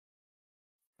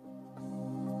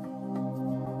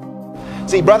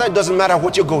See, brother, it doesn't matter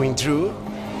what you're going through.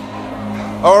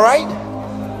 All right?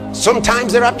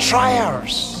 Sometimes there are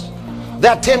trials,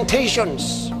 there are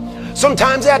temptations,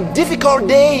 sometimes there are difficult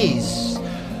days,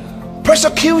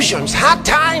 persecutions, hard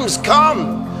times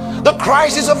come, the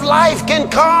crisis of life can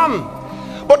come.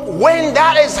 But when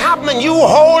that is happening, you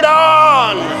hold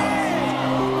on.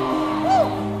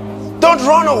 Don't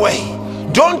run away,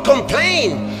 don't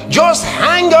complain, just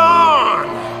hang on.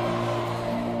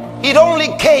 It only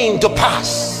came to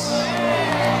pass.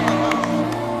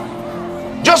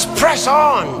 Just press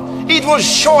on, it will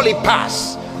surely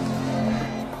pass.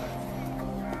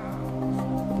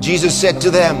 Jesus said to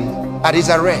them at his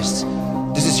arrest,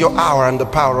 this is your hour and the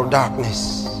power of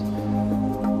darkness.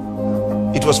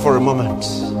 It was for a moment.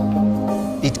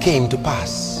 It came to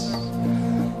pass.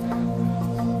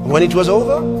 When it was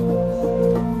over,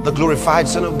 the glorified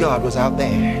Son of God was out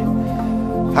there.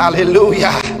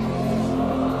 Hallelujah.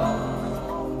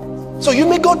 So you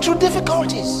may go through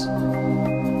difficulties.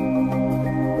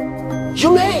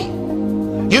 You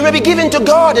may be giving to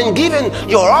God and giving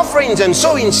your offerings and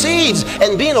sowing seeds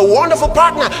and being a wonderful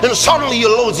partner, and suddenly you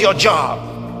lose your job.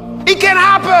 It can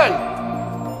happen.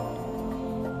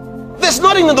 There's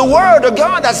nothing in the word of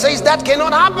God that says that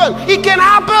cannot happen. It can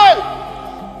happen.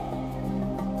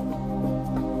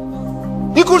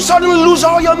 You could suddenly lose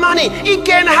all your money. It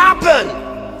can happen.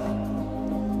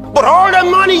 But all the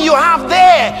money you have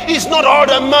there is not all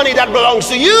the money that belongs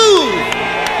to you.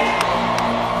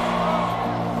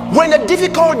 When the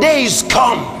difficult days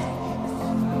come,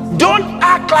 don't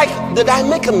act like, did I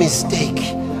make a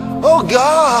mistake? Oh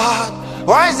God,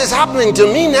 why is this happening to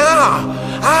me now?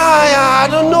 I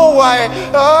don't know why.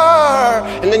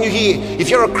 And then you hear, if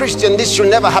you're a Christian, this should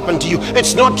never happen to you.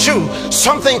 It's not true.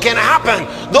 Something can happen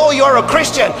though you're a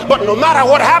Christian, but no matter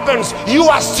what happens, you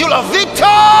are still a victor.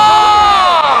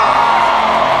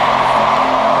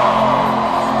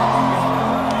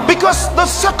 Because the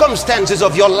circumstances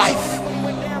of your life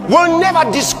will never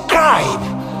describe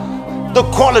the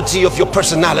quality of your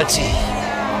personality.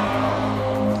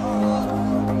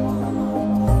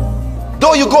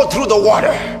 Though you go through the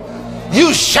water,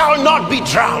 you shall not be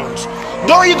drowned.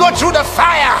 Though you go through the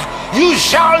fire, you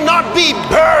shall not be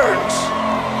burned.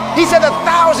 He said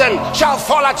 1,000 shall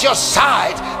fall at your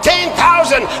side,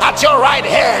 10,000 at your right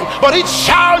hand, but it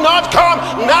shall not come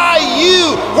nigh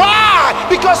you. Why?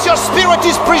 Because your spirit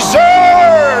is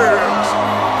preserved.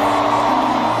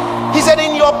 He said,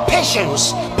 in your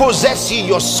patience possess ye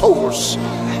your souls.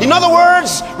 In other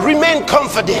words, remain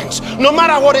confident. No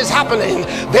matter what is happening,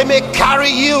 they may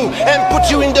carry you and put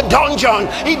you in the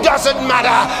dungeon. It doesn't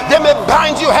matter. They may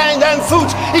bind you hand and foot.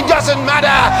 It doesn't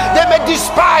matter. They may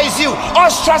despise you,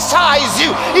 ostracize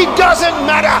you. It doesn't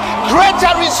matter.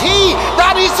 Greater is he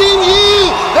that is in you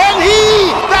than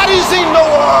he that is in the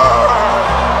world.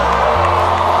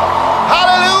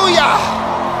 Hallelujah.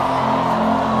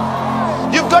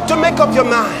 You've got to make up your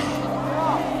mind.